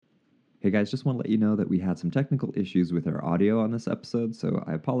Hey guys, just want to let you know that we had some technical issues with our audio on this episode, so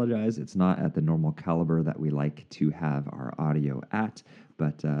I apologize. It's not at the normal caliber that we like to have our audio at,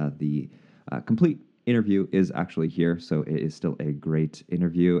 but the complete interview is actually here, so it is still a great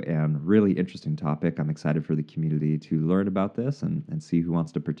interview and really interesting topic. I'm excited for the community to learn about this and see who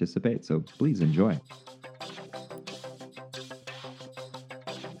wants to participate, so please enjoy.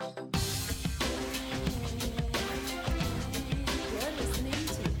 You're listening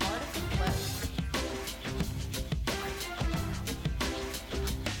to Art of the Flow.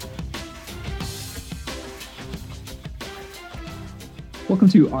 Welcome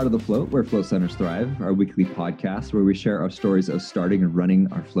to Art of the Float, where float centers thrive, our weekly podcast where we share our stories of starting and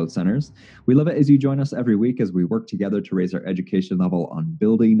running our float centers. We love it as you join us every week as we work together to raise our education level on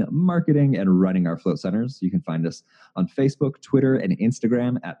building, marketing, and running our float centers. You can find us on Facebook, Twitter, and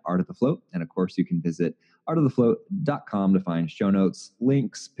Instagram at Art of the Float. And of course, you can visit artofthefloat.com to find show notes,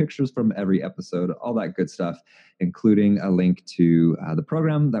 links, pictures from every episode, all that good stuff, including a link to the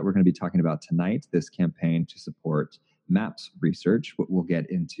program that we're going to be talking about tonight, this campaign to support MAPS research. We'll get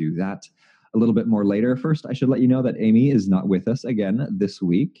into that a little bit more later. First, I should let you know that Amy is not with us again this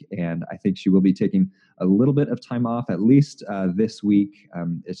week, and I think she will be taking a little bit of time off, at least this week.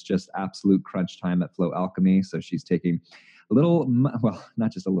 It's just absolute crunch time at Flow Alchemy, so she's taking a little, well,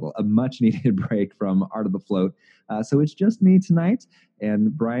 not just a little, a much needed break from Art of the Float. So it's just me tonight,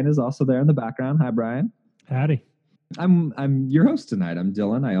 and Brian is also there in the background. Hi, Brian. Howdy. I'm your host tonight. I'm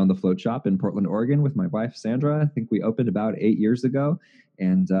Dylan. I own the Float Shop in Portland, Oregon with my wife, Sandra. I think we opened about 8 years ago,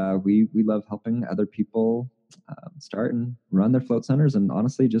 and we love helping other people start and run their float centers and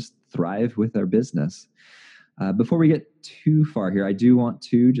honestly just thrive with their business. Before we get too far here, I do want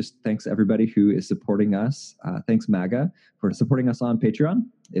to just thanks everybody who is supporting us. Thanks, MAGA, for supporting us on Patreon.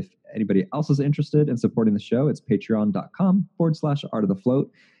 If anybody else is interested in supporting the show, it's patreon.com/Art of the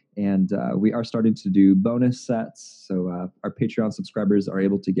Float. And we are starting to do bonus sets. So our Patreon subscribers are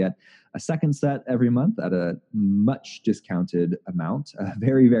able to get a second set every month at a much discounted amount, a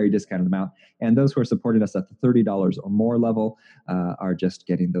very, very discounted amount. And those who are supporting us at the $30 or more level are just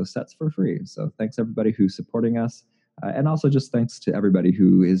getting those sets for free. So thanks everybody who's supporting us. And also just thanks to everybody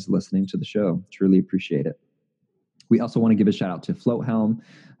who is listening to the show. Truly appreciate it. We also want to give a shout out to FloatHelm.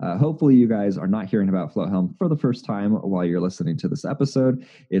 Hopefully you guys are not hearing about FloatHelm for the first time while you're listening to this episode.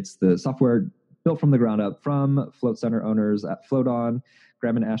 It's the software built from the ground up from float center owners at FloatOn.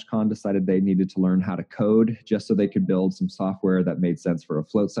 Graham and Ashcon decided they needed to learn how to code just so they could build some software that made sense for a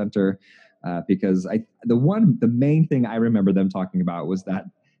float center. Because the main thing I remember them talking about was that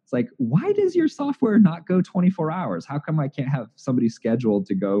it's like, why does your software not go 24 hours? How come I can't have somebody scheduled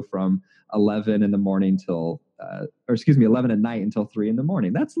to go from 11 in the morning till 11 at night until 3 in the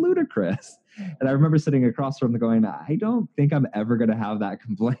morning? That's ludicrous. And I remember sitting across from them going, I don't think I'm ever going to have that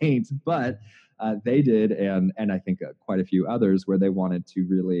complaint, but they did. And I think quite a few others where they wanted to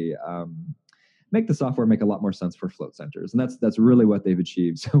really make the software make a lot more sense for float centers. And that's really what they've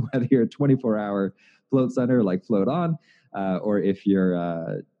achieved. So whether you're a 24-hour float center like FloatOn, or if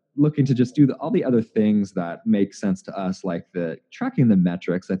you're looking to just do all the other things that make sense to us, like the tracking the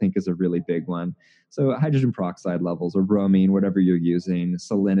metrics, I think is a really big one. So hydrogen peroxide levels or bromine, whatever you're using,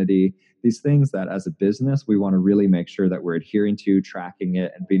 salinity, these things that as a business, we want to really make sure that we're adhering to, tracking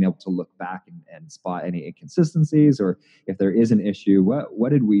it, and being able to look back and spot any inconsistencies, or if there is an issue, what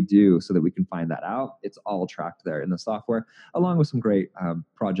did we do so that we can find that out? It's all tracked there in the software, along with some great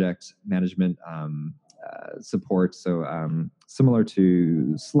project management support. So similar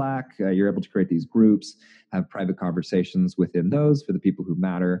to Slack, you're able to create these groups, have private conversations within those for the people who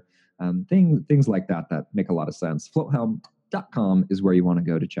matter, things like that make a lot of sense. FloatHelm.com is where you want to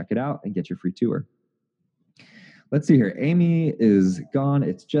go to check it out and get your free tour. Let's see here. Amy is gone.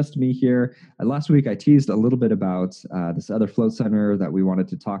 It's just me here. Last week, I teased a little bit about this other float center that we wanted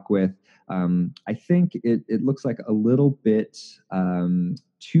to talk with. I think it looks like a little bit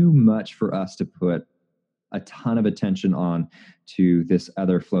too much for us to put a ton of attention on to this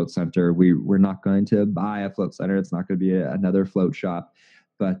other float center. We're not going to buy a float center. It's not going to be another float shop.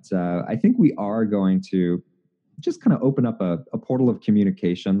 But I think we are going to just kind of open up a portal of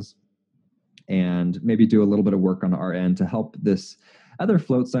communications and maybe do a little bit of work on our end to help this other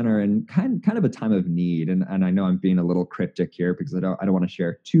float center in kind of a time of need. And I know I'm being a little cryptic here because I don't want to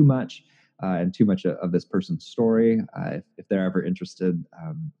share too much and too much of this person's story. If they're ever interested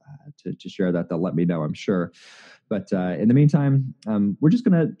to share that, they'll let me know, I'm sure. But in the meantime, we're just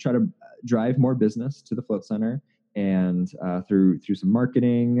going to try to drive more business to the Float Center, and through some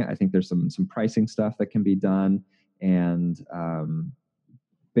marketing. I think there's some pricing stuff that can be done, and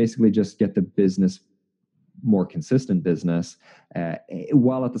basically just get the business more consistent business,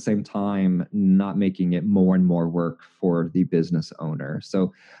 while at the same time not making it more and more work for the business owner.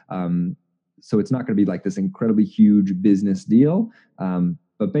 So it's not going to be like this incredibly huge business deal,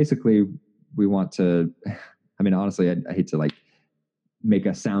 but basically we want to. I mean, honestly, I hate to like make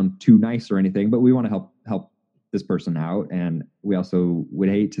us sound too nice or anything, but we want to help this person out, and we also would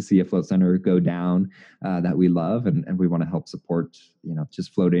hate to see a float center go down that we love, and we want to help support,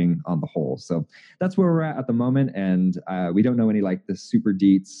 just floating on the whole. So that's where we're at the moment, and we don't know any like the super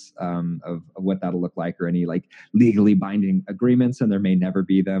deets of what that'll look like, or any like legally binding agreements, and there may never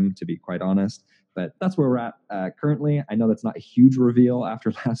be them, to be quite honest. But that's where we're at currently. I know that's not a huge reveal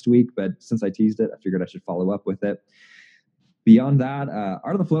after last week, but since I teased it, I figured I should follow up with it. Beyond that,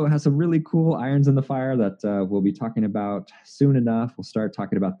 Art of the Float has some really cool irons in the fire that we'll be talking about soon enough. We'll start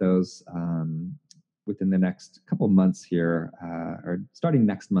talking about those within the next couple months here, or starting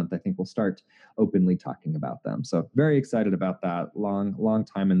next month. I think we'll start openly talking about them. So very excited about that. Long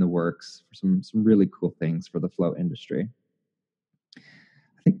time in the works for some really cool things for the float industry.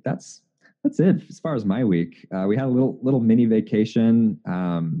 I think that's it as far as my week. We had a little mini vacation,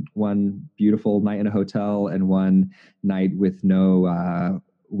 one beautiful night in a hotel and one night with no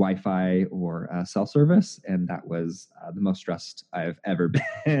Wi-Fi or cell service, and that was the most stressed I've ever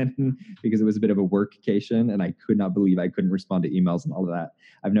been because it was a bit of a workcation, and I could not believe I couldn't respond to emails and all of that.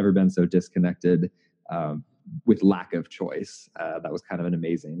 I've never been so disconnected with lack of choice. That was kind of an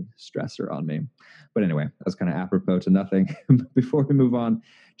amazing stressor on me. But anyway, that was kind of apropos to nothing. Before we move on,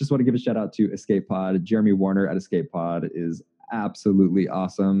 just want to give a shout out to Escape Pod. Jeremy Warner at Escape Pod is absolutely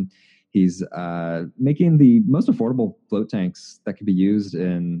awesome. He's making the most affordable float tanks that can be used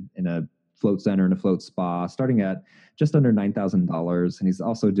in a float center and a float spa, starting at just under $9,000. And he's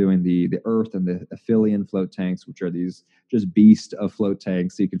also doing the Earth and the Aphelion float tanks, which are these just beast of float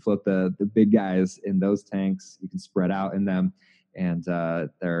tanks. So you can float the big guys in those tanks. You can spread out in them. And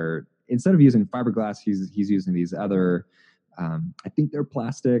they're, instead of using fiberglass, he's using these other, I think they're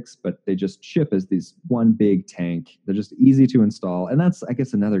plastics, but they just ship as these one big tank. They're just easy to install. And that's, I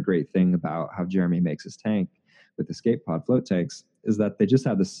guess, another great thing about how Jeremy makes his tank with Escape Pod float tanks, is that they just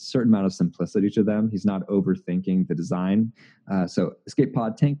have this certain amount of simplicity to them. He's not overthinking the design. So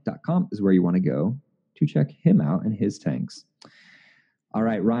escapepodtank.com is where you want to go to check him out and his tanks. All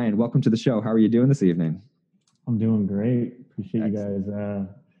right, Ryan, welcome to the show. How are you doing this evening? I'm doing great. Appreciate you guys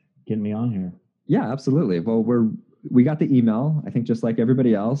getting me on here. Yeah, absolutely. Well, we got the email. I think just like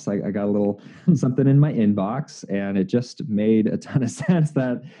everybody else, I got a little something in my inbox, and it just made a ton of sense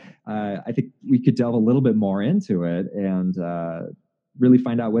that I think we could delve a little bit more into it and really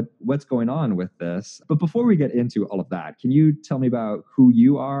find out what's going on with this. But before we get into all of that, can you tell me about who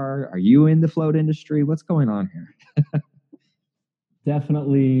you are? Are you in the float industry? What's going on here?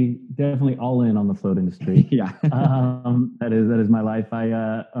 Definitely all in on the float industry. Yeah. That is my life.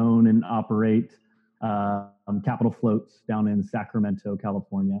 I own and operate Capital Floats down in Sacramento,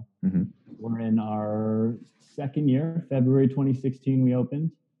 California. Mm-hmm. We're in our second year. February 2016 we opened,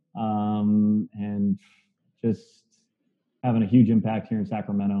 and just having a huge impact here in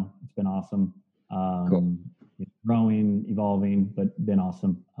Sacramento. It's been awesome. Cool. Growing, evolving, but been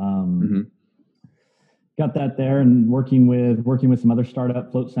awesome. Mm-hmm. Got that there, and working with some other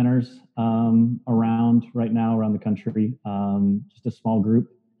startup float centers around the country. Just a small group,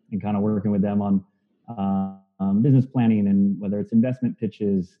 and kind of working with them on business planning, and whether it's investment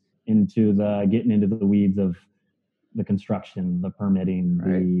pitches, into getting into the weeds of the construction, the permitting,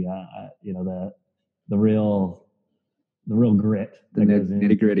 right. the real grit, the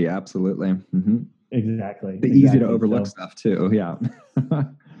nitty gritty. Absolutely. Mm-hmm. Exactly. Easy to overlook stuff too. Yeah.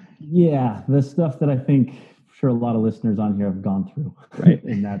 Yeah, the stuff that I think sure a lot of listeners on here have gone through, right?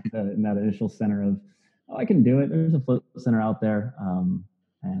 in that initial center of, oh, I can do it. There's a float center out there,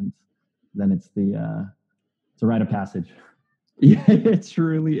 and then it's a rite of passage. Yeah, it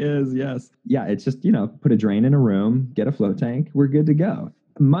truly is. Yes. Yeah, it's just, put a drain in a room, get a float tank, we're good to go.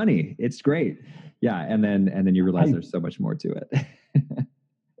 Money, it's great. Yeah, and then you realize there's so much more to it.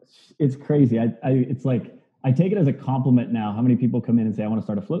 It's crazy. It's like, I take it as a compliment now. How many people come in and say, I want to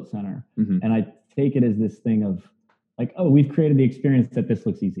start a float center? Mm-hmm. And I take it as this thing of like, oh, we've created the experience that this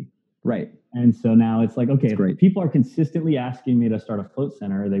looks easy. Right. And so now it's like, okay, if people are consistently asking me to start a float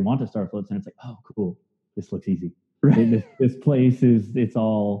center, or they want to start a float center, it's like, oh, cool. This looks easy. Right. This place it's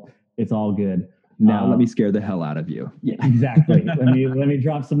all good. Now let me scare the hell out of you. Yeah, exactly. let me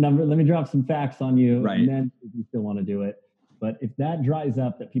drop some numbers. Let me drop some facts on you. Right. And then if you still want to do it. But if that dries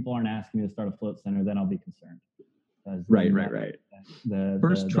up, that people aren't asking me to start a float center, then I'll be concerned. Right.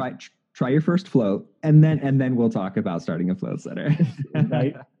 First, try your first float, and then we'll talk about starting a float center.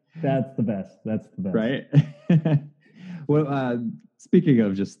 Right. That's the best. That's the best. Right? Well, speaking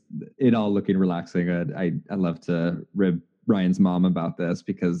of just it all looking relaxing, I love to rib Brian's mom about this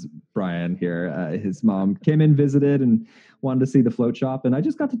because Brian here, his mom came in, visited, and wanted to see the float shop, and I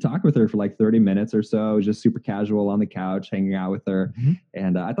just got to talk with her for like 30 minutes or so, just super casual on the couch, hanging out with her,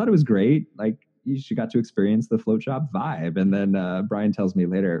 and I thought it was great. Like she got to experience the float shop vibe, and then Brian tells me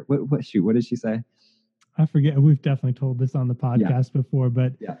later, what did she say? I forget. We've definitely told this on the podcast before,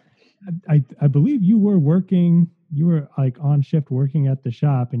 but Yeah. I believe you were working. You were like on shift working at the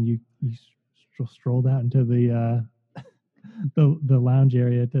shop, and you strolled out into the the lounge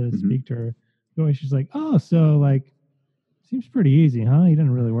area to speak to her. Going, she's like, "Oh, so like, seems pretty easy, huh? He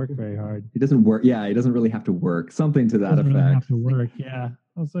didn't really work very hard. He doesn't work. Yeah, he doesn't really have to work. Something to that Doesn't effect. really have to work." Yeah,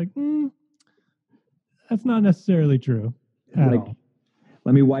 I was like, that's not necessarily true at all.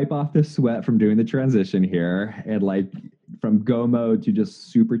 Let me wipe off the sweat from doing the transition here, and like from go mode to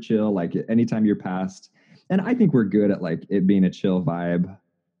just super chill. Like anytime you're past, and I think we're good at like it being a chill vibe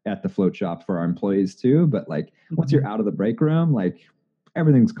at the float shop for our employees too. But like once you're out of the break room, like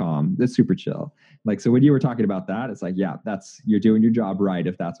everything's calm. It's super chill. Like, so when you were talking about that, it's like, yeah, you're doing your job right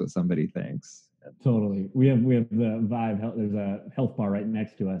if that's what somebody thinks. Totally. We have the Vibe. There's a health bar right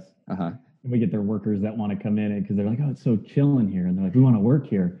next to us. Uh-huh. And we get their workers that want to come in because they're like, oh, it's so chill in here. And they're like, we want to work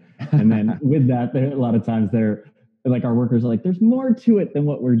here. And then with that, a lot of times they're like, our workers are like, there's more to it than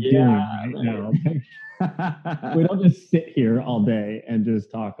what we're doing right now. We don't just sit here all day and just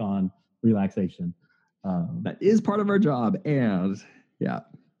talk on relaxation. That is part of our job. And yeah,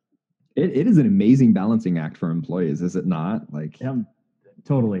 it is an amazing balancing act for employees, is it not? Like, yeah,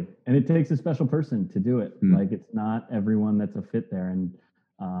 totally. And it takes a special person to do it. Like it's not everyone that's a fit there. And,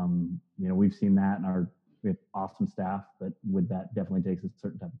 we've seen that we have awesome staff, but with that definitely takes a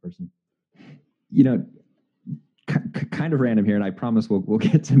certain type of person. Kind of random here, and I promise we'll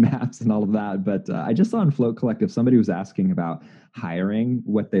get to maps and all of that. But I just saw on Float Collective, somebody was asking about hiring,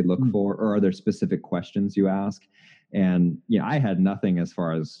 what they look for, or are there specific questions you ask? And I had nothing as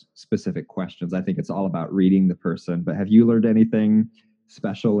far as specific questions. I think it's all about reading the person. But have you learned anything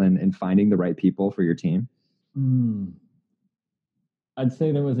special in finding the right people for your team? I'd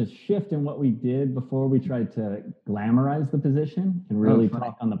say there was a shift in what we did before. We tried to glamorize the position and really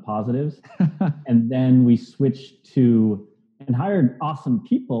talk on the positives. And then we switched to and hired awesome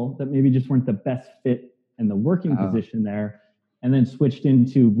people that maybe just weren't the best fit in the working position there. And then switched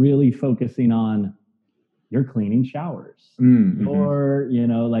into really focusing on you're cleaning showers or,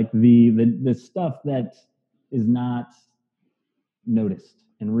 like the stuff that is not noticed.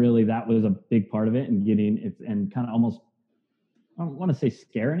 And really that was a big part of it and getting it and kind of almost, I don't want to say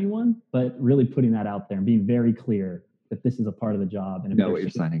scare anyone, but really putting that out there and being very clear that this is a part of the job. And know what you're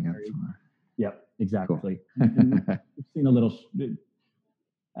signing up for. Yep, exactly. Cool. We've seen a little,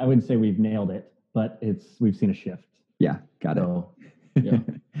 I wouldn't say we've nailed it, but we've seen a shift. Yeah, got it. Yeah.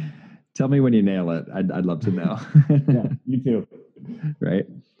 Tell me when you nail it. I'd love to know. Yeah, you too. Right.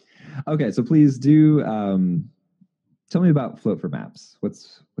 Okay, so please do tell me about Float for Maps.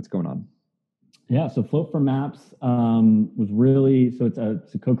 What's going on? Yeah, so Float for Maps was really, so it's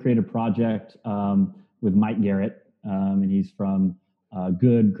a co-created project with Mike Garrett, and he's from a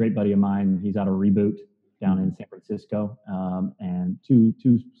great buddy of mine. He's out of Reboot down in San Francisco, and two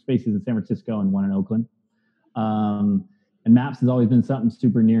spaces in San Francisco and one in Oakland. And MAPS has always been something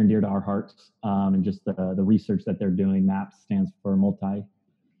super near and dear to our hearts, and just the research that they're doing. MAPS stands for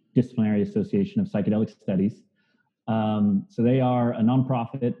Multidisciplinary Association of Psychedelic Studies. So they are a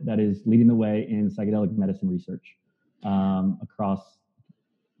nonprofit that is leading the way in psychedelic medicine research across.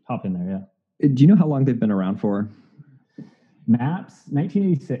 Hop in there, yeah. Do you know how long they've been around for? MAPS,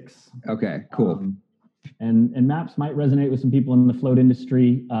 1986. Okay, cool. And MAPS might resonate with some people in the float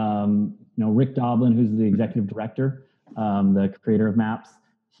industry. Rick Doblin, who's the executive director, the creator of MAPS,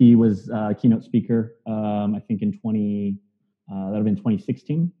 he was a keynote speaker, I think in that would have been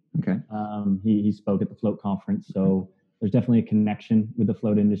 2016. Okay. He spoke at the Float conference, so there's definitely a connection with the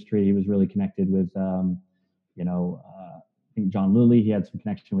float industry. He was really connected with, I think John Lilly. He had some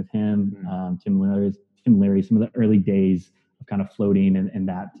connection with him. Tim Leary. Some of the early days of kind of floating and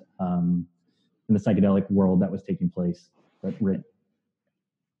that in the psychedelic world that was taking place. And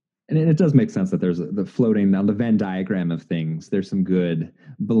it does make sense that there's the floating on the Venn diagram of things. There's some good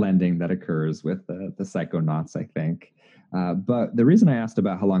blending that occurs with the psychonauts, I think. But the reason I asked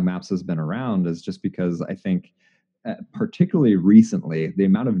about how long MAPS has been around is just because I think, particularly recently, the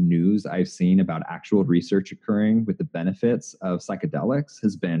amount of news I've seen about actual research occurring with the benefits of psychedelics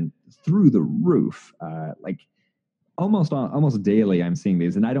has been through the roof. Like almost daily, I'm seeing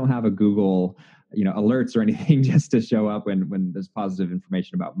these, and I don't have a Google alerts or anything just to show up when there's positive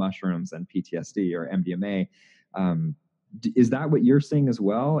information about mushrooms and PTSD or MDMA. Is that what you're seeing as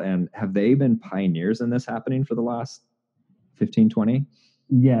well? And have they been pioneers in this happening for the last 15, 20?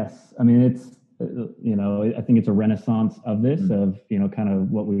 Yes. I mean, it's, I think it's a renaissance of this, of, kind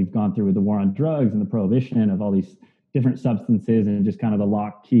of what we've gone through with the war on drugs and the prohibition of all these different substances, and just kind of the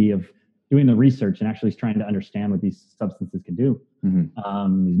lock key of doing the research and actually trying to understand what these substances can do,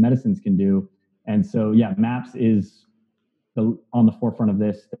 these medicines can do. And so, MAPS is on the forefront of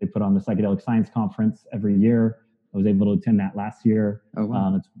this. They put on the Psychedelic Science Conference every year. I was able to attend that last year. Oh,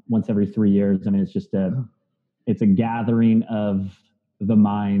 wow. It's once every 3 years. I mean, it's just it's a gathering of the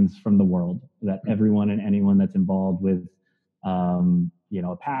minds from the world, that everyone and anyone that's involved with,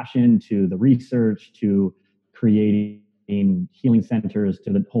 a passion, to the research, to creating healing centers,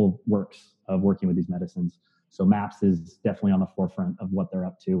 to the whole works of working with these medicines. So MAPS is definitely on the forefront of what they're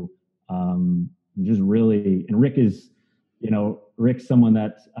up to. Just really, and Rick is, Rick's someone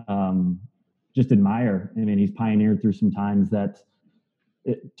that just admire. I mean, he's pioneered through some times that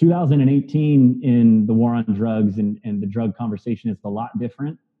 2018 in the war on drugs and the drug conversation is a lot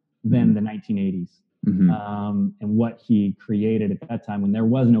different than the 1980s. And what he created at that time, when there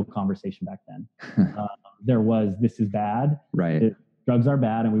was no conversation back then. There was, this is bad. Right. Drugs are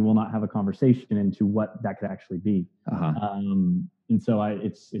bad, and we will not have a conversation into what that could actually be. And so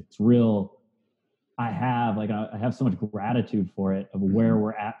it's real. I have so much gratitude for it, of where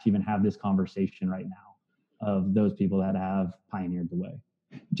we're at to even have this conversation right now, of those people that have pioneered the way.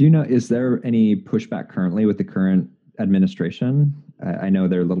 Do you know, is there any pushback currently with the current administration? I know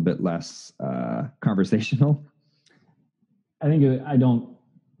they're a little bit less conversational. I think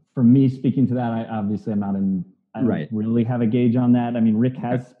for me, speaking to that, I'm not in, I don't really have a gauge on that. I mean, Rick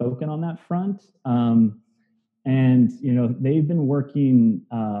has spoken on that front. And, they've been working,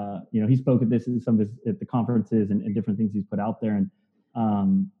 he spoke at at the conferences and different things he's put out there.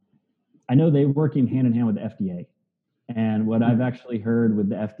 And I know they're working hand in hand with the FDA. And what I've actually heard with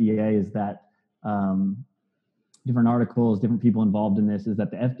the FDA is that different articles, different people involved in this, is that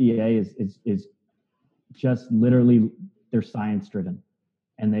the FDA is just literally, they're science driven,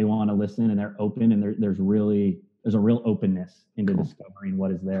 and they want to listen, and they're open, and there's a real openness into discovering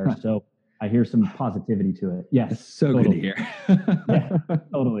what is there. So I hear some positivity to it. Yes. It's so totally. good to hear. Yeah,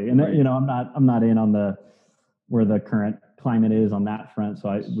 totally. And I'm not in on where the current climate is on that front. So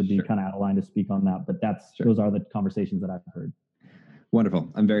I would be kind of out of line to speak on that, but those are the conversations that I've heard.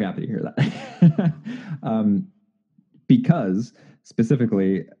 Wonderful. I'm very happy to hear that. Because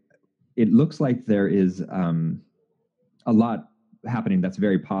specifically, it looks like there is a lot happening that's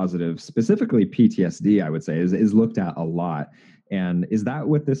very positive. Specifically, PTSD, I would say, is looked at a lot. And is that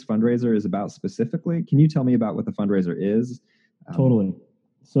what this fundraiser is about specifically? Can you tell me about what the fundraiser is? Totally.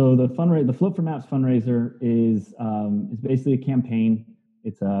 So the Float for MAPS fundraiser is basically a campaign.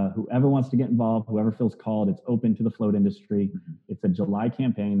 It's whoever wants to get involved, whoever feels called. It's open to the float industry. It's a July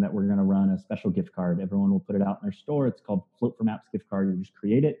campaign that we're going to run a special gift card. Everyone will put it out in their store. It's called Float for MAPS gift card. You just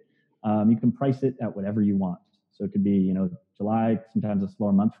create it. You can price it at whatever you want. So it could be, July, sometimes a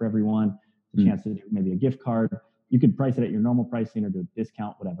slower month for everyone. A chance to do maybe a gift card. You could price it at your normal pricing or do a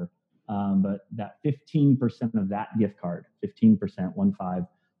discount, whatever. But that 15% of that gift card, 15%, 15,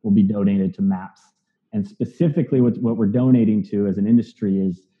 will be donated to MAPS. And specifically what we're donating to as an industry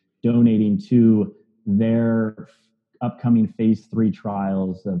is donating to their upcoming phase 3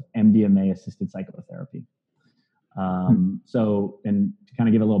 trials of MDMA-assisted psychotherapy. So, and to kind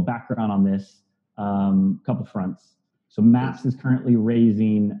of give a little background on this, couple fronts. So MAPS is currently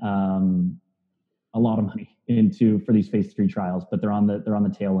raising a lot of money for these phase 3 trials, but they're on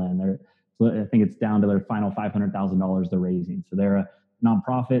the tail end. I think it's down to their final $500,000 they're raising. So they're a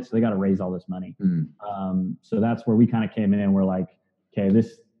nonprofit, so they got to raise all this money. So that's where we kind of came in, and we're like, okay,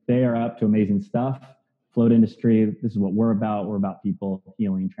 they are up to amazing stuff. Float industry, this is what we're about. We're about people,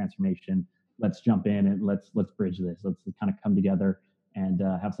 healing, transformation. Let's jump in and let's bridge this. Let's kind of come together and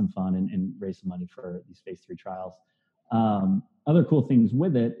have some fun and raise some money for these phase 3 trials. Other cool things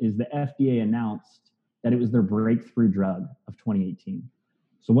with it is the FDA announced that it was their breakthrough drug of 2018.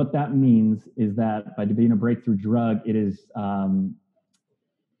 So what that means is that by being a breakthrough drug, it is,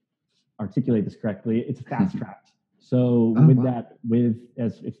 articulate this correctly, it's fast tracked. So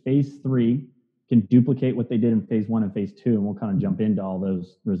if phase 3 can duplicate what they did in phase 1 and phase 2, and we'll kind of jump into all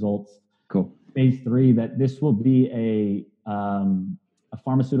those results. Cool. Phase 3, that this will be a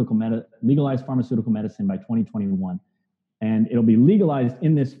legalized pharmaceutical medicine by 2021. And it'll be legalized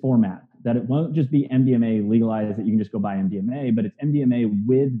in this format, that it won't just be MDMA legalized, that you can just go buy MDMA, but it's MDMA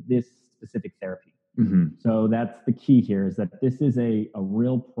with this specific therapy. So that's the key here, is that this is a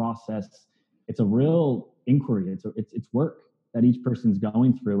real process. it's a real inquiry. It's work that each person's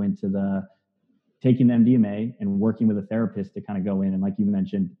going through into the taking the MDMA and working with a therapist to kind of go in. And like you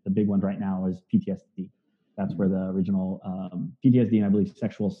mentioned, the big one right now is PTSD. That's where the original PTSD and I believe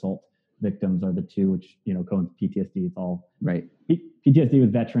sexual assault victims are the two, which, go into PTSD. It's all right. PTSD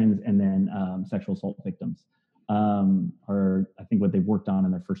with veterans, and then sexual assault victims are, I think, what they've worked on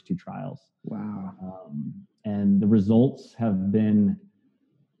in their first two trials. Wow. And the results have been,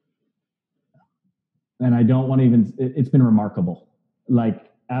 and I don't want to even, it's been remarkable,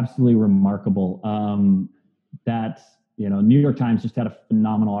 like absolutely remarkable. That, New York Times just had a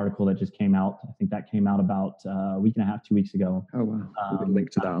phenomenal article that just came out. I think that came out about a week and a half, 2 weeks ago. Oh, wow. We could link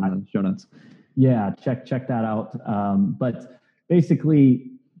to that on the show notes. Yeah, check that out. But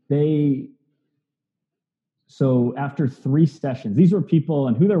basically, so after 3 sessions, these were people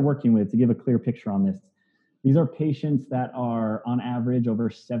and who they're working with, to give a clear picture on this. These are patients that are on average over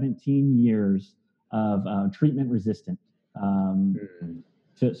 17 years of treatment resistant.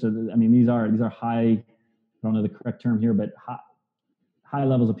 So these are high, I don't know the correct term here, but high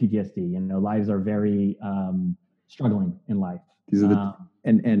levels of PTSD. Lives are very struggling in life. These are the,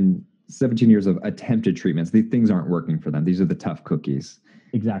 and 17 years of attempted treatments. These things aren't working for them. These are the tough cookies.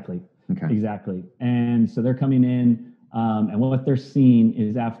 Exactly. Okay. Exactly. And so they're coming in, and what they're seeing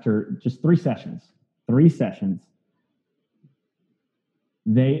is after just 3 sessions,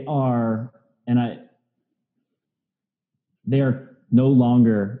 they are no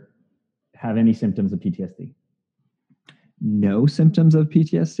longer have any symptoms of PTSD. No symptoms of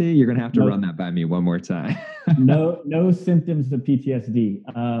PTSD? You're going to have to run that by me one more time. no symptoms of PTSD.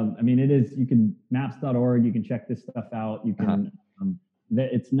 It is, you can, maps.org, you can check this stuff out. You can,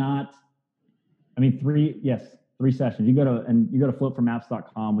 it's not, 3 sessions. You go to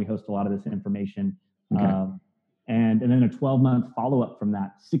floatformaps.com. We host a lot of this information. Okay. And then a 12-month follow-up from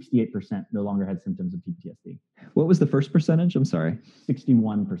that, 68% no longer had symptoms of PTSD. What was the first percentage? I'm sorry.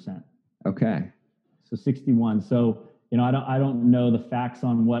 61%. Okay. So 61. So, I don't know the facts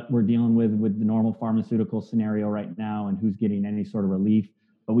on what we're dealing with the normal pharmaceutical scenario right now and who's getting any sort of relief,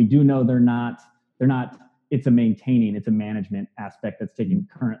 but we do know they're not, it's a management aspect that's taking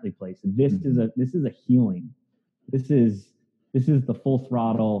currently place. This is a healing. This is the full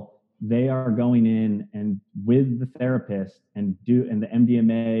throttle. They are going in and with the therapist and the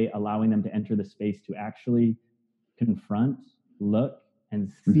MDMA allowing them to enter the space to actually confront, look, and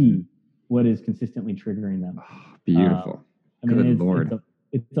see what is consistently triggering them. Oh, beautiful. Good Lord.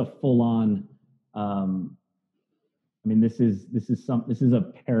 It's a full on, this is a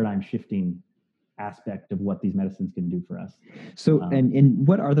paradigm shifting aspect of what these medicines can do for us. So, and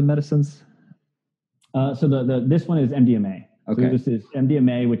what are the medicines? So this one is MDMA. Okay. So this is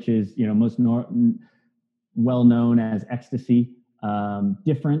MDMA, which is, most well known as ecstasy.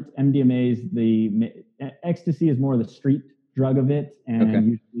 Different MDMAs, ecstasy is more of the street drug of it, and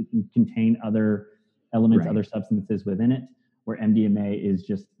usually can contain other elements, other substances within it, where MDMA is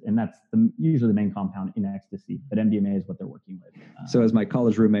just, and that's usually the main compound in ecstasy, but MDMA is what they're working with. So as my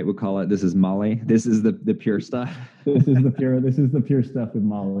college roommate would call it, this is Molly. This is the pure stuff. This is the pure stuff with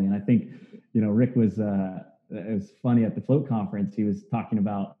Molly. And I think, Rick was, it was funny at the Float conference, he was talking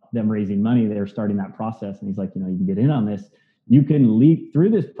about them raising money. They were starting that process. And he's like, you can get in on this. You can leak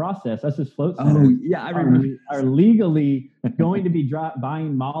through this process. Us as Float Centers I remember. Are legally going to be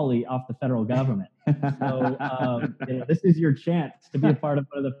buying Molly off the federal government. So this is your chance to be a part of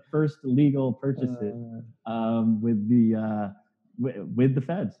one of the first legal purchases with the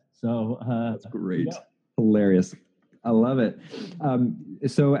feds. So that's great. Hilarious. I love it.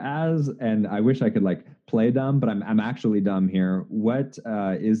 And I wish I could play dumb, but I'm actually dumb here. What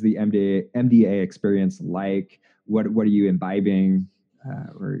is the MDA experience like? What are you imbibing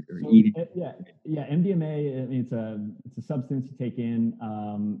or eating? Yeah. MDMA, it's a substance you take in,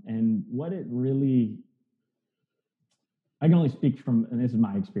 and what it really, I can only speak from, and this is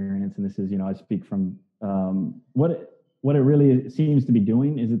my experience, and this is, I speak from what it really seems to be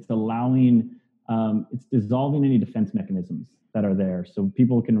doing is it's allowing, it's dissolving any defense mechanisms that are there, so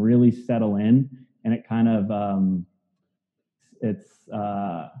people can really settle in, and it kind of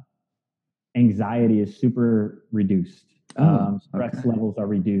anxiety is super reduced. Stress levels are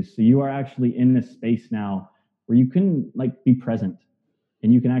reduced. So you are actually in this space now where you can be present,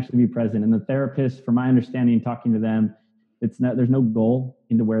 and you can actually be present. And the therapist, from my understanding, talking to them, there's no goal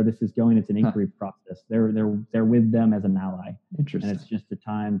into where this is going. It's an inquiry process. They're with them as an ally. Interesting. And it's just a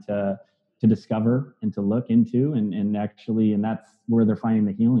time to discover and to look into and that's where they're finding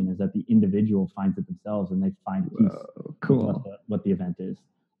the healing, is that the individual finds it themselves and they find peace. Cool. What the event is.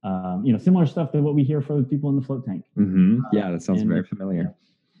 Similar stuff to what we hear from people in the float tank. Yeah, that sounds very familiar.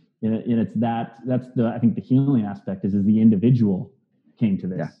 and it's that's the, I think the healing aspect is the individual came to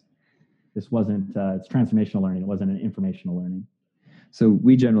this. Yeah. This wasn't, it's transformational learning. It wasn't an informational learning. So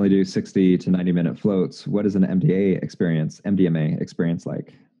we generally do 60 to 90-minute floats. What is an MDMA experience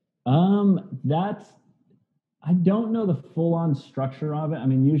like? That's, I don't know the full-on structure of it. I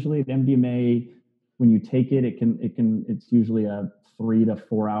mean, usually at MDMA, when you take it, it's usually a 3 to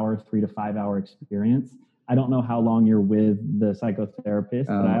 5 hour experience. I don't know how long you're with the psychotherapist,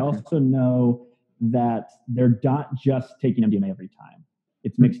 but I also know that they're not just taking MDMA every time.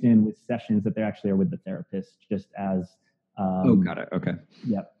 It's mixed in with sessions that they actually are with the therapist, just as. Got it. Okay.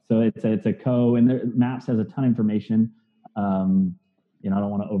 Yep. So it's a and MAPS has a ton of information. I don't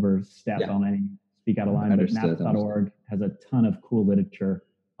want to overstep on any speak out of line, but maps.org has a ton of cool literature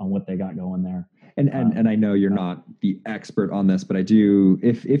on what they got going there. And I know you're not the expert on this, but I do,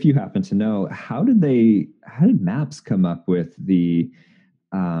 if you happen to know, how did MAPS come up with the,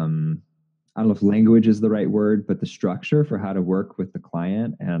 I don't know if language is the right word, but the structure for how to work with the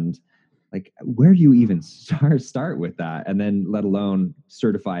client, and like, where do you even start with that? And then let alone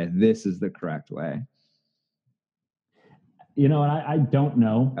certify this is the correct way. I don't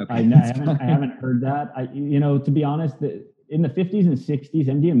know. Okay, I haven't heard that. To be honest, in the 50s and 60s,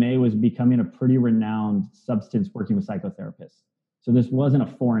 MDMA was becoming a pretty renowned substance working with psychotherapists. So this wasn't a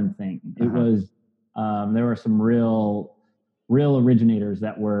foreign thing. It was, there were some real originators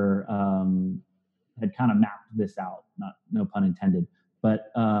that were, had kind of mapped this out, no pun intended,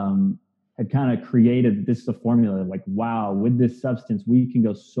 but had kind of created this a formula like, wow, with this substance, we can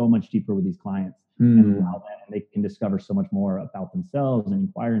go so much deeper with these clients and allow them, and they can discover so much more about themselves and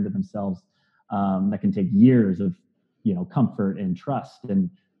inquire into themselves. That can take years of, comfort and trust and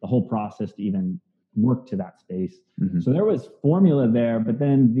the whole process to even work to that space. So there was formula there, but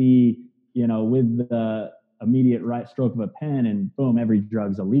then with the immediate right stroke of a pen and boom, every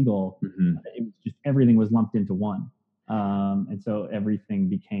drug's illegal. It was just, everything was lumped into one. And so everything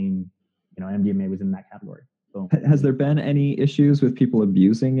became, MDMA was in that category. Boom. Has there been any issues with people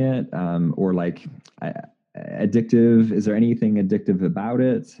abusing it, or like addictive? Is there anything addictive about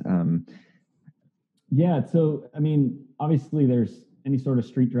it? Yeah. So, I mean, obviously there's any sort of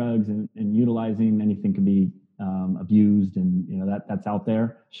street drugs and utilizing anything can be abused, and, that's out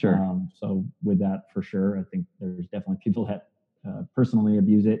there. Sure. So with that, for sure, I think there's definitely people that personally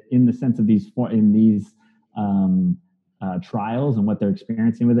abuse it in the sense of these trials and what they're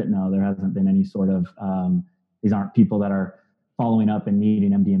experiencing with it. No, there hasn't been any sort of, these aren't people that are following up and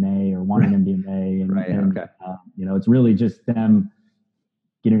needing MDMA or wanting MDMA. And, okay. It's really just them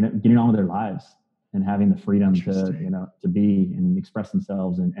getting on with their lives and having the freedom to be and express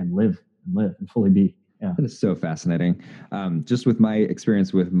themselves and live and fully be. Yeah. That is so fascinating. Just with my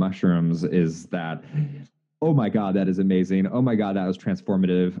experience with mushrooms is that, oh my God, that is amazing. Oh my God, that was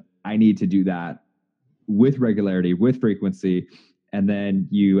transformative. I need to do that with regularity, with frequency. And then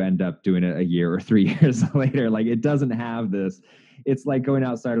you end up doing it a year or 3 years later. Like, it doesn't have this. It's like going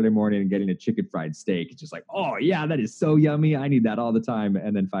out Saturday morning and getting a chicken fried steak. It's just like, oh yeah, that is so yummy. I need that all the time.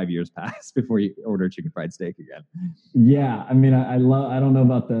 And then 5 years pass before you order chicken fried steak again. Yeah. I mean, I don't know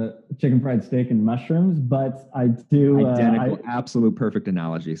about the chicken fried steak and mushrooms, but I do. Identical, absolute perfect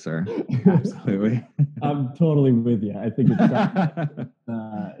analogy, sir. Absolutely. I'm totally with you. I think it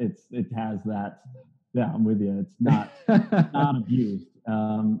has that. Yeah, I'm with you. It's not abused.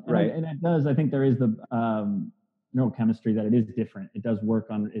 Right. And it does, I think there is the neurochemistry that it is different. It does work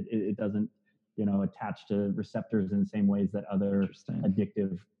on, it doesn't, attach to receptors in the same ways that other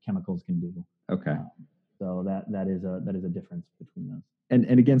addictive chemicals can do. Okay. So that is a difference between those.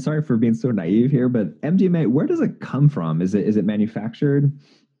 And again, sorry for being so naive here, but MDMA, where does it come from? Is it manufactured?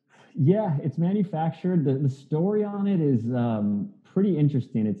 Yeah, it's manufactured. The story on it is pretty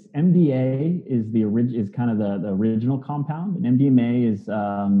interesting. It's MDA is kind of the original compound, and MDMA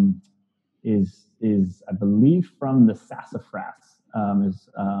is I believe from the sassafras.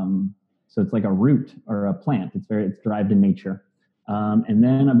 So it's like a root or a plant. It's derived in nature. And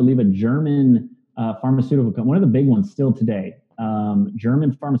then I believe a German pharmaceutical company, one of the big ones still today,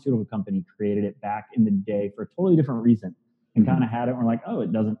 German pharmaceutical company created it back in the day for a totally different reason, and kind of had it. And we're like, oh,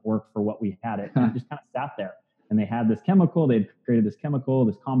 it doesn't work for what we had it. And it just kind of sat there. And they had this chemical, they'd created this chemical,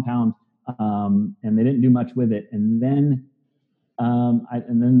 this compound, and they didn't do much with it. And then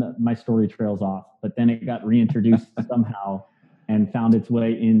my story trails off, but then it got reintroduced somehow and found its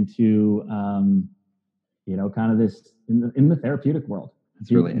way into, kind of this in the therapeutic world.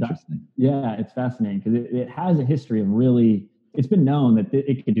 It's really interesting. Yeah, it's fascinating because it has a history of really, it's been known that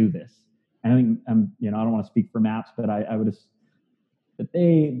it could do this. I think, I don't want to speak for MAPS, but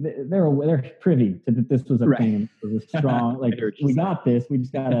that they're privy to that this was a Right. thing, and it was a strong, like, I hear what you're we saying. got this. We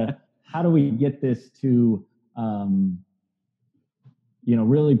just gotta, how do we get this to,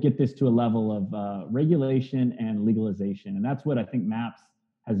 really get this to a level of regulation and legalization? And that's what I think MAPS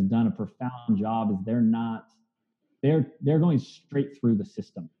has done a profound job. Is they're going straight through the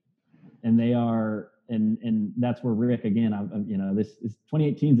system, and they are, and that's where Rick, again, this is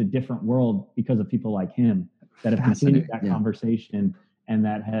 2018 is a different world because of people like him that have continued that conversation, and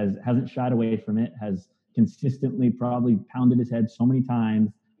that hasn't shied away from it, has consistently probably pounded his head so many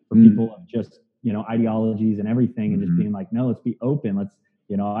times for people of just, ideologies and everything, and just being like, no, let's be open.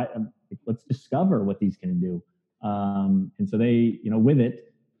 Let's discover what these can do. And so they,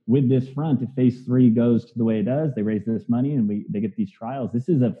 with this front, if phase 3 goes to the way it does, they raise this money and they get these trials. This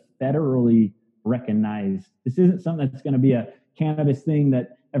is a federally recognized. This isn't something that's going to be a cannabis thing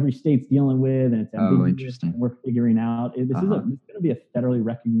that every state's dealing with, and it's interesting. We're figuring out. This is going to be a federally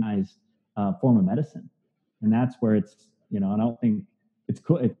recognized form of medicine, and that's where it's, I don't think it's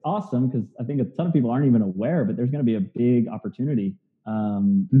cool. It's awesome because I think a ton of people aren't even aware, but there's going to be a big opportunity.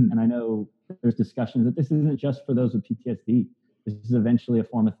 And I know there's discussions that this isn't just for those with PTSD. This is eventually a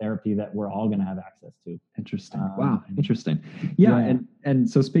form of therapy that we're all going to have access to. Interesting. Wow. Interesting. Yeah. And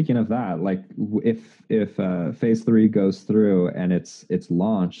so speaking of that, like if phase 3 goes through and it's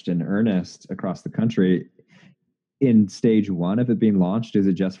launched in earnest across the country, in stage 1 of it being launched, is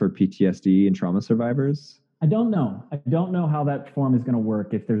it just for PTSD and trauma survivors? I don't know. I don't know how that form is going to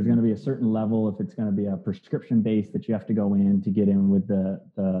work. If there's going to be a certain level, if it's going to be a prescription base that you have to go in to get in with the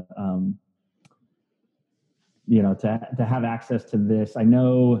to have access to this. I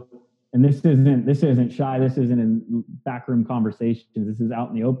know, and this isn't shy. This isn't in backroom conversations. This is out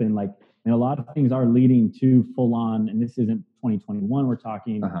in the open. Like, and a lot of things are leading to full on, and this isn't 2021. We're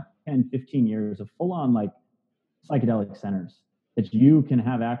talking 10, 15 years of full on, like, psychedelic centers that you can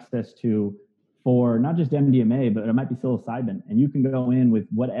have access to for not just MDMA, but it might be psilocybin, and you can go in with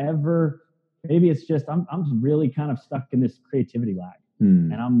whatever. Maybe it's just I'm really kind of stuck in this creativity lag,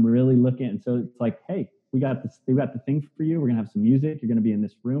 and I'm really looking. And so it's like, hey, we got the thing for you. We're gonna have some music. You're gonna be in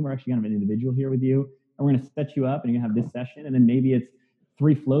this room. We're actually gonna have an individual here with you, and we're gonna set you up, and you're gonna have this session, and then maybe it's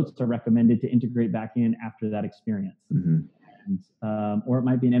 3 floats are recommended to integrate back in after that experience. And, or it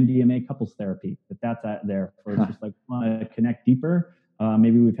might be an MDMA couples therapy, if that's out there, or it's just like, want to connect deeper.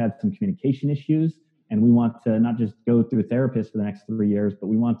 Maybe we've had some communication issues, and we want to not just go through a therapist for the next 3 years, but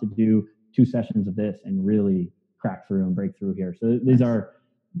we want to do 2 sessions of this and really crack through and break through here. So these are,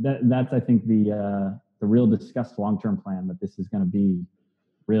 that's I think the real discussed long-term plan, that this is going to be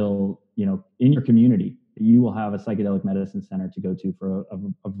real, in your community. You will have a psychedelic medicine center to go to for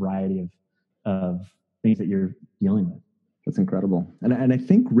a variety of things that you're dealing with. That's incredible. And I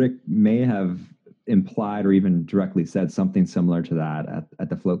think Rick may have implied or even directly said something similar to that at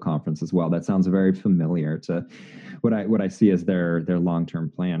the Float conference as well. That sounds very familiar to what I see as their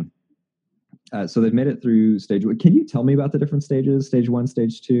long-term plan. So they've made it through stage 1. Can you tell me about the different stages, stage 1,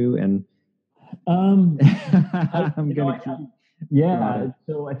 stage 2, and so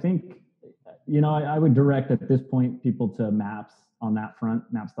I think, I would direct at this point people to MAPS on that front,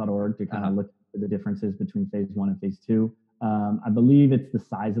 maps.org, to kind of look at the differences between phase 1 and phase 2. I believe it's the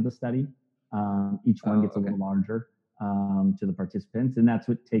size of the study. Each one gets a little larger to the participants, and that's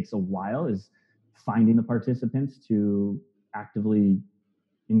what takes a while, is finding the participants to actively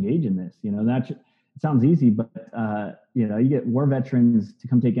engage in this. That it sounds easy, but you get war veterans to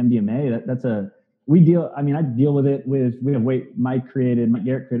come take MDMA. I deal with it Mike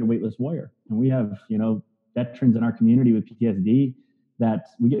Garrett created Weightless Warrior, and we have veterans in our community with PTSD that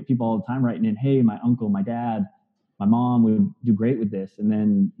we get people all the time writing in, hey, my uncle, my dad, my mom would do great with this. And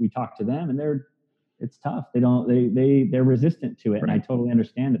then we talk to them, and it's tough. They're resistant to it. Right. And I totally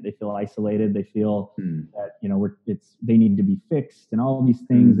understand it. They feel isolated. They feel that, they need to be fixed and all these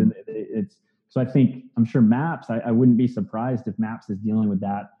things. And so I think, I'm sure MAPS, I wouldn't be surprised if MAPS is dealing with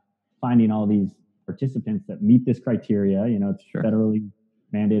that, finding all these participants that meet this criteria. It's federally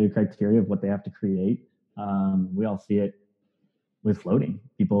mandated criteria of what they have to create. We all see it with floating.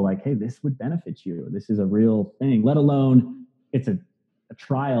 People like, hey, this would benefit you. This is a real thing, let alone it's a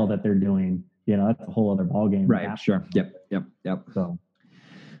trial that they're doing. That's a whole other ballgame. Right. Sure. Yep.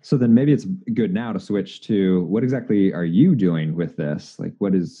 So then maybe it's good now to switch to, what exactly are you doing with this? Like,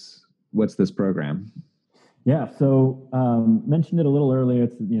 what's this program? Yeah. So mentioned it a little earlier.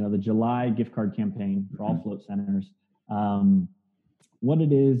 It's, the July gift card campaign for all float centers. What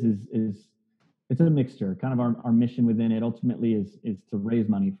it is it's a mixture. Kind of our mission within it ultimately is to raise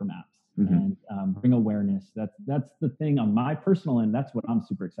money for MAPS and bring awareness. That's the thing on my personal end. That's what I'm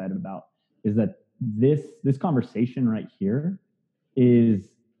super excited about, is that this conversation right here is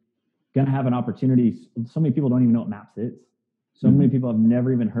going to have an opportunity. So many people don't even know what MAPS is. So many people have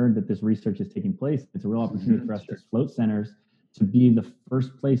never even heard that this research is taking place. It's a real opportunity for us as float centers to be the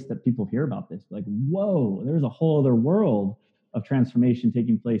first place that people hear about this. Like, whoa, there's a whole other world of transformation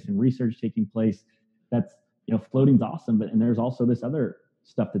taking place and research taking place. That's, floating's awesome, and there's also this other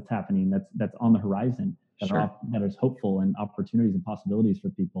stuff that's happening that's on the horizon that is hopeful and opportunities and possibilities for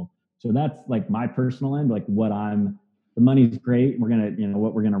people. So that's like my personal end, like the money's great. We're going to,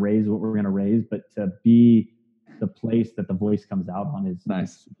 what we're going to raise, but to be the place that the voice comes out on is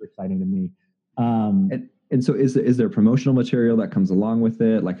super exciting to me. And so is there promotional material that comes along with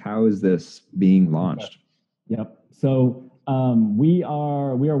it? Like, how is this being launched? Yep. So we're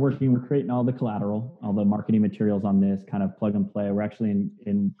creating all the collateral, all the marketing materials on this, kind of plug and play. We're actually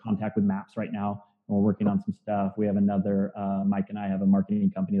in contact with MAPS right now, and we're working on some stuff. We have another, Mike and I have a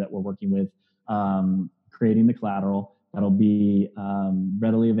marketing company that we're working with, creating the collateral that'll be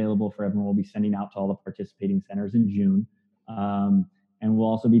readily available for everyone. We'll be sending out to all the participating centers in June. And we'll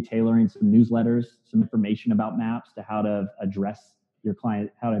also be tailoring some newsletters, some information about MAPS to how to address our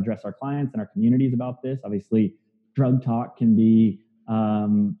clients and our communities about this. Obviously, drug talk can be,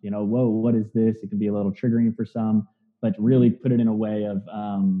 whoa, what is this? It can be a little triggering for some, but really put it in a way of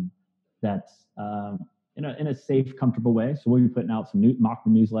that's in a safe, comfortable way. So we'll be putting out some mock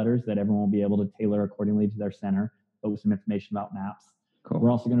newsletters that everyone will be able to tailor accordingly to their center, but with some information about MAPS. Cool.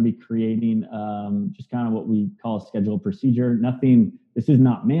 We're also going to be creating just kind of what we call a scheduled procedure. This is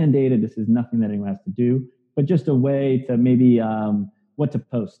not mandated. This is nothing that anyone has to do, but just a way to maybe what to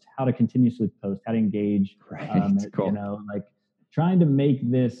post, how to continuously post, how to engage. Right. Cool. Like trying to make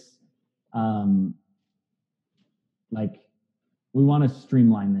this we want to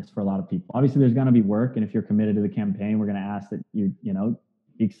streamline this for a lot of people. Obviously, there's going to be work, and if you're committed to the campaign, we're going to ask that you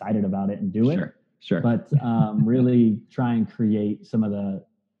be excited about it and do it. Sure. But really try and create some of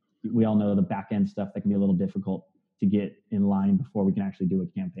we all know the back end stuff that can be a little difficult to get in line before we can actually do a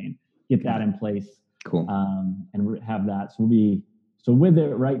campaign. Get that in place. Cool. And have that. So with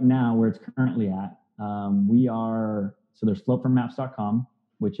it right now, where it's currently at, there's floatformaps.com,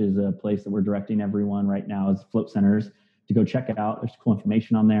 which is a place that we're directing everyone right now as float centers to go check it out. There's cool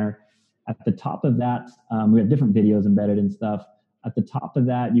information on there. At the top of that, we have different videos embedded and stuff. At the top of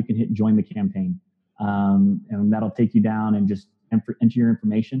that, you can hit join the campaign. And that'll take you down and just enter your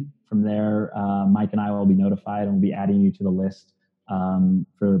information. From there, Mike and I will be notified and we'll be adding you to the list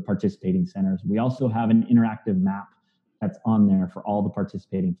for participating centers. We also have an interactive map that's on there for all the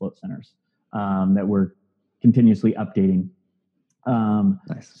participating float centers that we're continuously updating.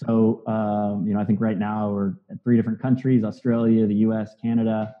 Nice. So, I think right now we're at 3 different countries: Australia, the US,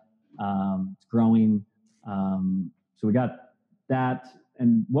 Canada. It's growing. So we got that.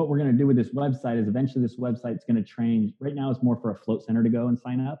 And what we're going to do with this website is eventually this website's going to change. Right now it's more for a float center to go and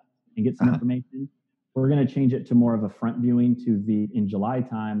sign up and get some information. We're going to change it to more of a front viewing in July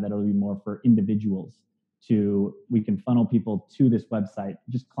time. That'll be more for individuals we can funnel people to this website,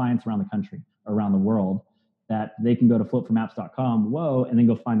 just clients around the country, around the world, that they can go to floatformaps.com, and then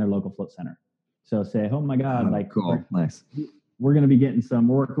go find their local float center. So say, oh my God, cool. Nice. We're going to be getting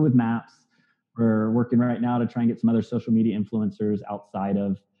we're working with MAPS. We're working right now to try and get some other social media influencers outside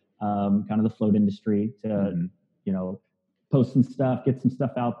of kind of the float industry to, post some stuff, get some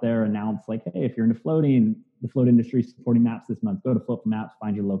stuff out there, announce like, hey, if you're into floating, the float industry is supporting MAPS this month. Go to Float for MAPS,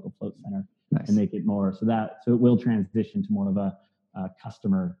 find your local float center, and make it more. So it will transition to more of a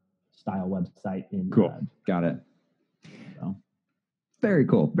customer style website. Cool. Got it. So. Very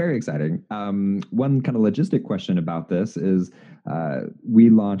cool. Very exciting. One kind of logistic question about this is we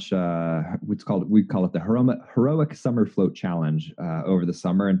launch we call it the Heroic Summer Float Challenge over the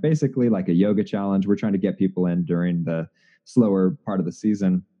summer, and basically like a yoga challenge. We're trying to get people in during the slower part of the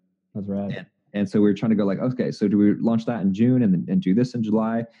season. That's right. And so we were trying to go like, okay, so do we launch that in June and do this in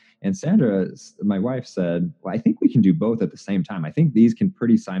July? And Sandra, my wife, said, well, I think we can do both at the same time. I think these can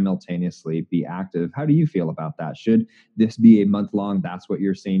pretty simultaneously be active. How do you feel about that? Should this be a month long? That's what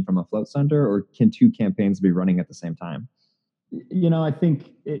you're seeing from a float center, or can 2 campaigns be running at the same time? I think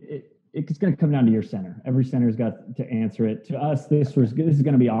it's going to come down to your center. Every center's got to answer it. To us, this is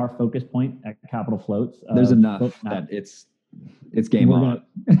going to be our focus point at Capital Floats. There's enough that it's game on.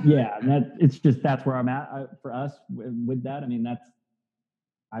 That's where I'm at for us with that. I mean,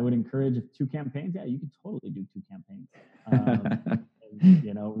 I would encourage 2 campaigns. Yeah, you could totally do 2 campaigns.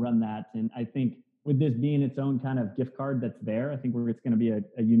 Run that. And I think with this being its own kind of gift card that's there, I think it's going to be a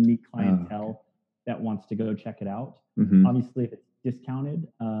unique clientele that wants to go check it out. Mm-hmm. Obviously, if it's discounted,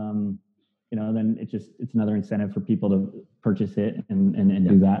 then it's another incentive for people to purchase it and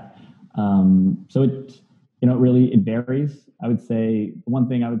do that. So Really, it varies. I would say the one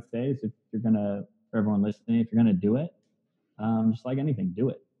thing I would say is if you're gonna, for everyone listening, if you're gonna do it, just like anything, do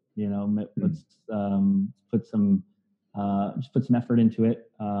it. Let's put some just put some effort into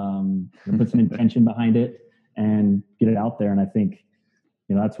it, put some intention behind it, and get it out there. And I think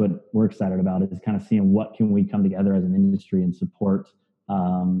that's what we're excited about, is kind of seeing what can we come together as an industry and support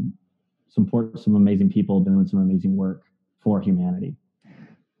some amazing people doing some amazing work for humanity.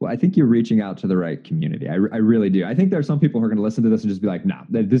 Well, I think you're reaching out to the right community. I really do. I think there are some people who are going to listen to this and just be like, no,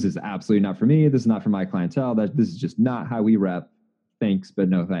 this is absolutely not for me. This is not for my clientele. This is just not how we rep. Thanks, but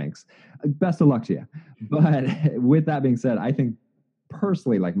no thanks. Best of luck to you. But with that being said, I think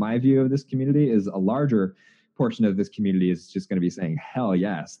personally, like, my view of this community is a larger portion of this community is just going to be saying, hell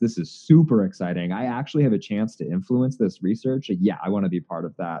yes, this is super exciting. I actually have a chance to influence this research. Yeah, I want to be part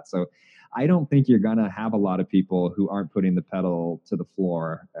of that. So I don't think you're going to have a lot of people who aren't putting the pedal to the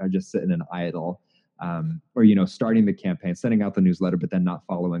floor, just sitting in idle, or, starting the campaign, sending out the newsletter, but then not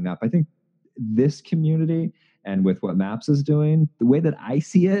following up. I think this community, and with what MAPS is doing, the way that I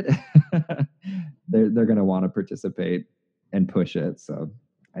see it, they're going to want to participate and push it. So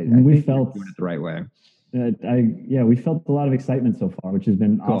I think we're doing it the right way. We felt a lot of excitement so far, which has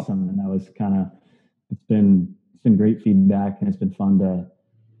been cool. Awesome. And that was it's been great feedback, and it's been fun to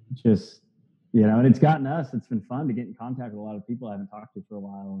just, and it's gotten us, it's been fun to get in contact with a lot of people I haven't talked to for a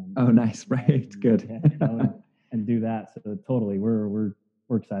while. And, oh, nice. Right. Good. And do that. So totally, we're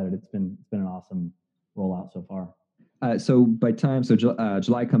excited. It's been an awesome rollout so far. So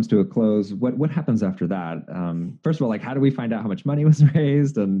July comes to a close. What happens after that? First of all, like, how do we find out how much money was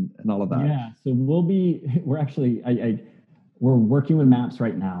raised and all of that? Yeah, so we're working with MAPS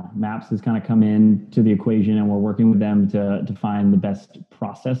right now. MAPS has kind of come in to the equation, and we're working with them to find the best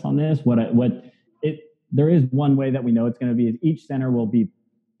process on this. There is one way that we know it's going to be is each center will be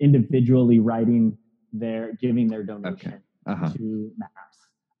individually giving their donation to MAPS.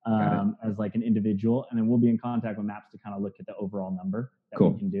 As like an individual, and then we'll be in contact with MAPS to kind of look at the overall number that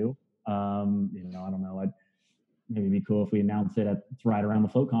we can do. I don't know. Maybe it'd be cool if we announce it it's right around the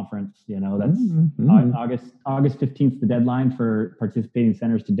Float conference. That's August 15th, the deadline for participating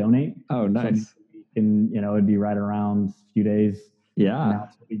centers to donate. Oh, nice. So it'd be right around a few days. Yeah.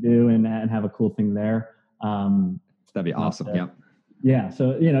 Announce what we do and have a cool thing there. That'd be awesome. Yeah. Yeah.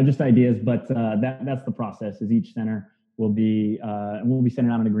 So, just ideas, but that's the process. Is each center we'll be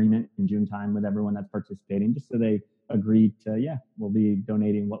sending out an agreement in June time with everyone that's participating, just so they agree to, we'll be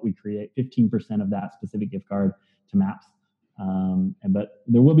donating what we create, 15% of that specific gift card to MAPS. But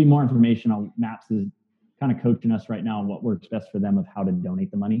there will be more information on MAPS is kind of coaching us right now on what works best for them of how to donate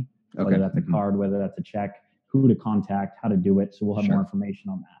the money, whether that's a card, whether that's a check, who to contact, how to do it. So we'll have more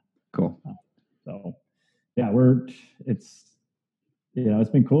information on that. Cool. It's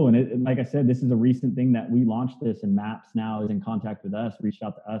been cool. And like I said, this is a recent thing that we launched this, and MAPS now is in contact with us, reached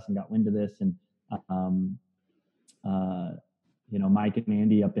out to us and got wind of this. And, Mike and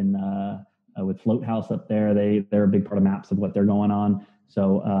Andy up in, with Float House up there, they're a big part of MAPS of what they're going on.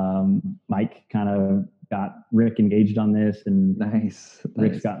 So, Mike kind of got Rick engaged on this, and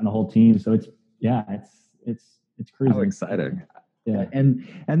Rick's gotten the whole team. So it's cruising. How exciting. Yeah. And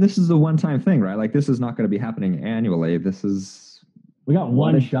this is a one-time thing, right? Like, this is not going to be happening annually. We got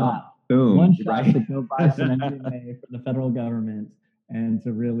one shot. Boom. One shot to go buy some MDMA for the federal government, and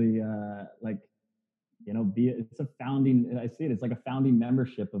to really it's a founding. I see it. It's like a founding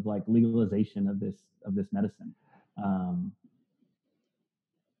membership of like legalization of this medicine.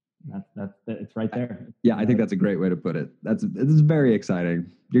 It's right there. Yeah, I think that's a great way to put it. This is very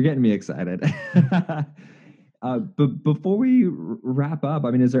exciting. You're getting me excited. But before we wrap up,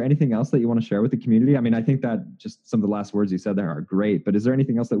 is there anything else that you want to share with the community? I think that just some of the last words you said there are great, but is there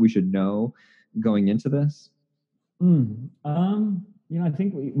anything else that we should know going into this? I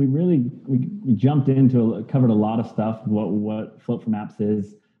think we really jumped into covered a lot of stuff. What Float for MAPS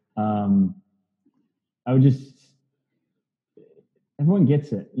is. Everyone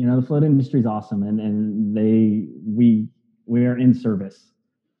gets it. The float industry is awesome, and we are in service,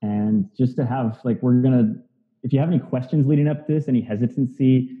 and just to have if you have any questions leading up to this, any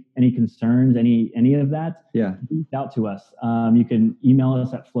hesitancy, any concerns, any of that, reach out to us. You can email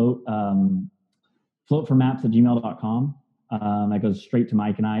us at floatformaps@gmail.com. That goes straight to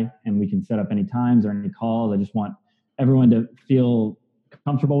Mike and I, and we can set up any times or any calls. I just want everyone to feel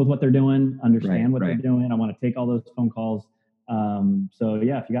comfortable with what they're doing, understand what they're doing. I want to take all those phone calls.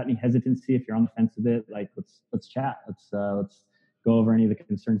 If you got any hesitancy, if you're on the fence with it, let's chat. Let's go over any of the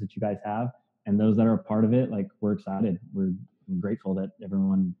concerns that you guys have. And those that are a part of it, we're excited. We're grateful that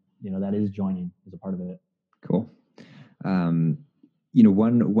everyone, that is joining is a part of it. Cool.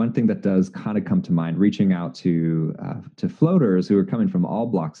 one thing that does kind of come to mind, reaching out to floaters who are coming from all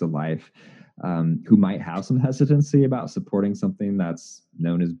walks of life, who might have some hesitancy about supporting something that's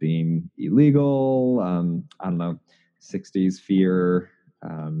known as being illegal. I don't know, 60s fear.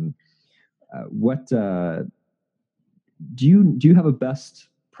 What do you have a best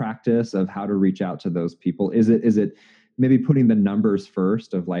practice of how to reach out to those people? Is it maybe putting the numbers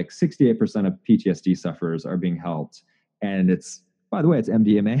first of like 68% of PTSD sufferers are being helped, and it's, by the way, it's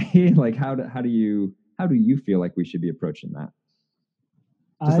MDMA. Like how do you feel like we should be approaching that?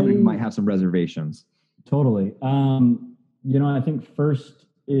 To somebody who might have some reservations. Totally. I think first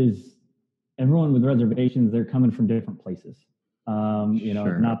is everyone with reservations, they're coming from different places. Sure,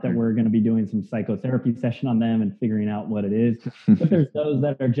 it's not that we're going to be doing some psychotherapy session on them and figuring out what it is, but there's those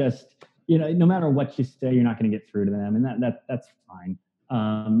that are just, no matter what you say, you're not going to get through to them. And that's fine.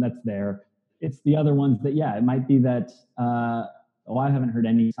 That's there. It's the other ones that, it might be that, I haven't heard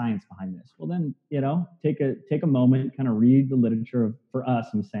any science behind this. Well, then, take a moment, kind of read the literature for us,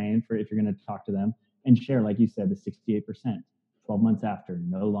 I'm saying, for if you're going to talk to them, and share, like you said, the 68%, 12 months after,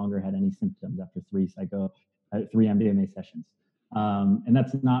 no longer had any symptoms after 3 MDMA sessions. And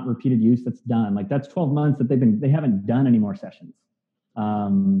that's not repeated use. That's done. Like that's 12 months that they haven't done any more sessions.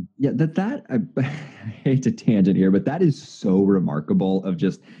 I hate to tangent here, but that is so remarkable of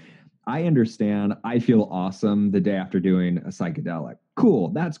just, I understand. I feel awesome the day after doing a psychedelic. Cool.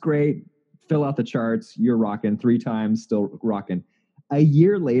 That's great. Fill out the charts. You're rocking 3 times, still rocking. A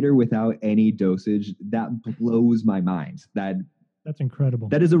year later without any dosage, that blows my mind. That's incredible.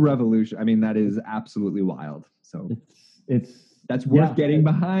 That is a revolution. I mean, that is absolutely wild. So that's worth getting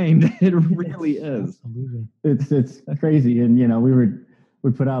behind. It really is. Absolutely. It's crazy. And,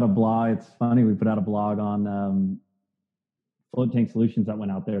 we put out a blog. It's funny. We put out a blog on Float Tank Solutions that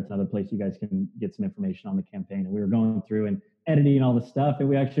went out there. It's another place you guys can get some information on the campaign. And we were going through and editing all the stuff. And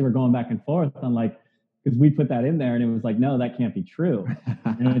we actually were going back and forth on because we put that in there and it was like, no, that can't be true.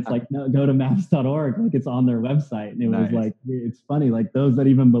 And it's like, no, go to maps.org. Like it's on their website. And it was like, it's funny. Like those that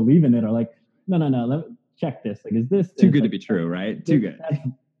even believe in it are like, no, check this. Like, is this too good to be true, right? Too good.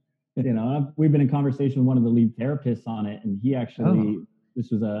 We've been in conversation with one of the lead therapists on it. And he actually,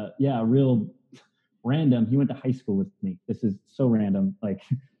 this was a real random. He went to high school with me. This is so random, like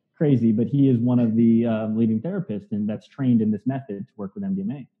crazy, but he is one of the leading therapists and that's trained in this method to work with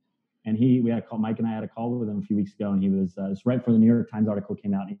MDMA. And we had a call, Mike and I had a call with him a few weeks ago, and he was right before the New York Times article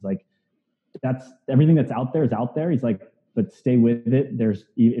came out. And he's like, that's everything that's out there is out there. He's like, but stay with it.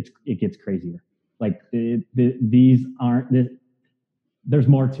 It gets crazier. Like these aren't this. There's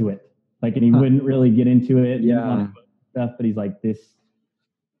more to it. Like, and he wouldn't really get into it. Stuff, but he's like, it's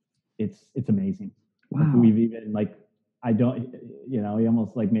amazing. Wow. Like we've even he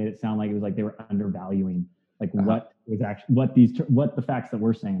almost like made it sound like it was like they were undervaluing what the facts that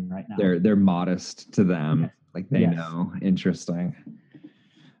we're saying right now. They're modest to them. Yes. Like they know. Interesting.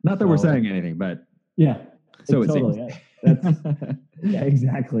 Not that we're saying anything, but so it seems. Yeah,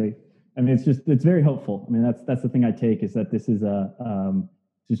 exactly. I mean, it's very hopeful. I mean, that's the thing I take is that this is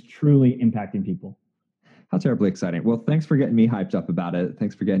just truly impacting people. How terribly exciting. Well, thanks for getting me hyped up about it.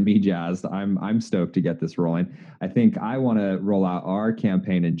 Thanks for getting me jazzed. I'm stoked to get this rolling. I think I want to roll out our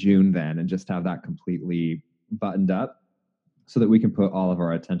campaign in June then and just have that completely buttoned up so that we can put all of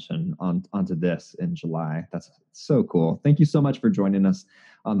our attention onto this in July. That's so cool. Thank you so much for joining us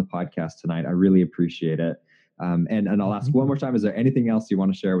on the podcast tonight. I really appreciate it. And I'll ask one more time, is there anything else you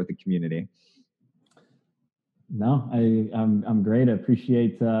want to share with the community? No, I'm great. I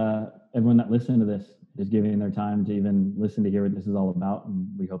appreciate everyone that listened to this, just giving their time to even listen to hear what this is all about. And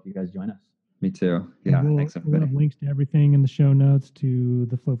we hope you guys join us. Me too. Yeah. Thanks, everybody. We'll have links to everything in the show notes, to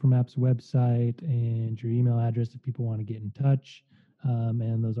the Float for Maps website and your email address if people want to get in touch,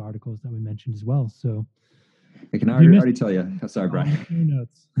 and those articles that we mentioned as well. So I can already tell you. Oh, sorry, Brian.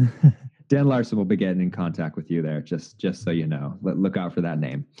 Notes. Dan Larson will be getting in contact with you there, just so you know. Look out for that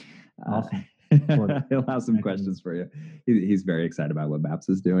name. Awesome. He'll have some questions for you. He's very excited about what MAPS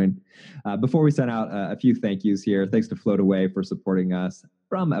is doing. Before we send out a few thank yous here, thanks to Float Away for supporting us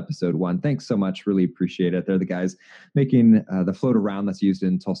from episode 1. Thanks so much. Really appreciate it. They're the guys making the float around that's used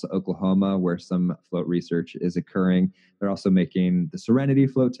in Tulsa, Oklahoma, where some float research is occurring. They're also making the Serenity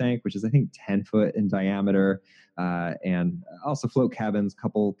float tank, which is, I think, 10 foot in diameter, and also float cabins,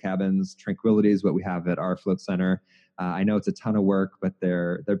 couple cabins. Tranquility is what we have at our float center. I know it's a ton of work, but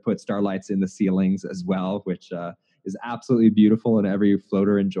they're put starlights in the ceilings as well, which is absolutely beautiful, and every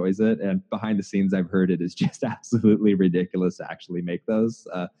floater enjoys it. And behind the scenes, I've heard it is just absolutely ridiculous to actually make those,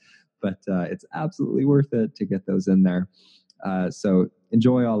 but it's absolutely worth it to get those in there. So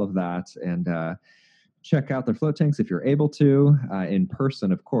enjoy all of that, and check out their float tanks if you're able to in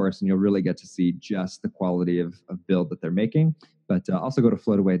person, of course, and you'll really get to see just the quality of build that they're making. But also go to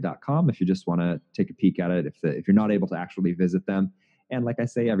floataway.com if you just want to take a peek at it if you're not able to actually visit them. And like I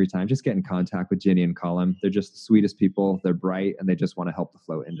say every time, just get in contact with Ginny and Colin. They're just the sweetest people. They're bright, and they just want to help the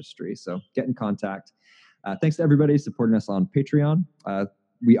float industry. So get in contact. Thanks to everybody supporting us on Patreon.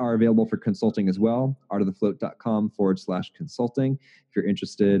 We are available for consulting as well, artofthefloat.com/consulting. If you're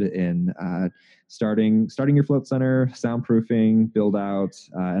interested in starting your float center, soundproofing, build out,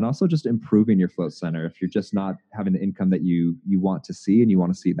 and also just improving your float center. If you're just not having the income that you want to see and you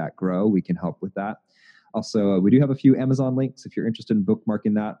want to see that grow, we can help with that. Also, we do have a few Amazon links if you're interested in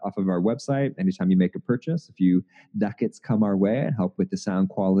bookmarking that off of our website. Anytime you make a purchase, a few ducats come our way and help with the sound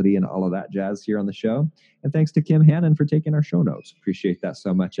quality and all of that jazz here on the show. And thanks to Kim Hannon for taking our show notes. Appreciate that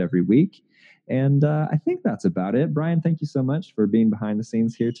so much every week. And I think that's about it. Brian, thank you so much for being behind the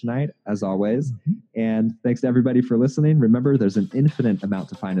scenes here tonight, as always. And thanks to everybody for listening. Remember, there's an infinite amount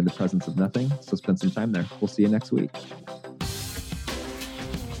to find in the presence of nothing, so spend some time there. We'll see you next week.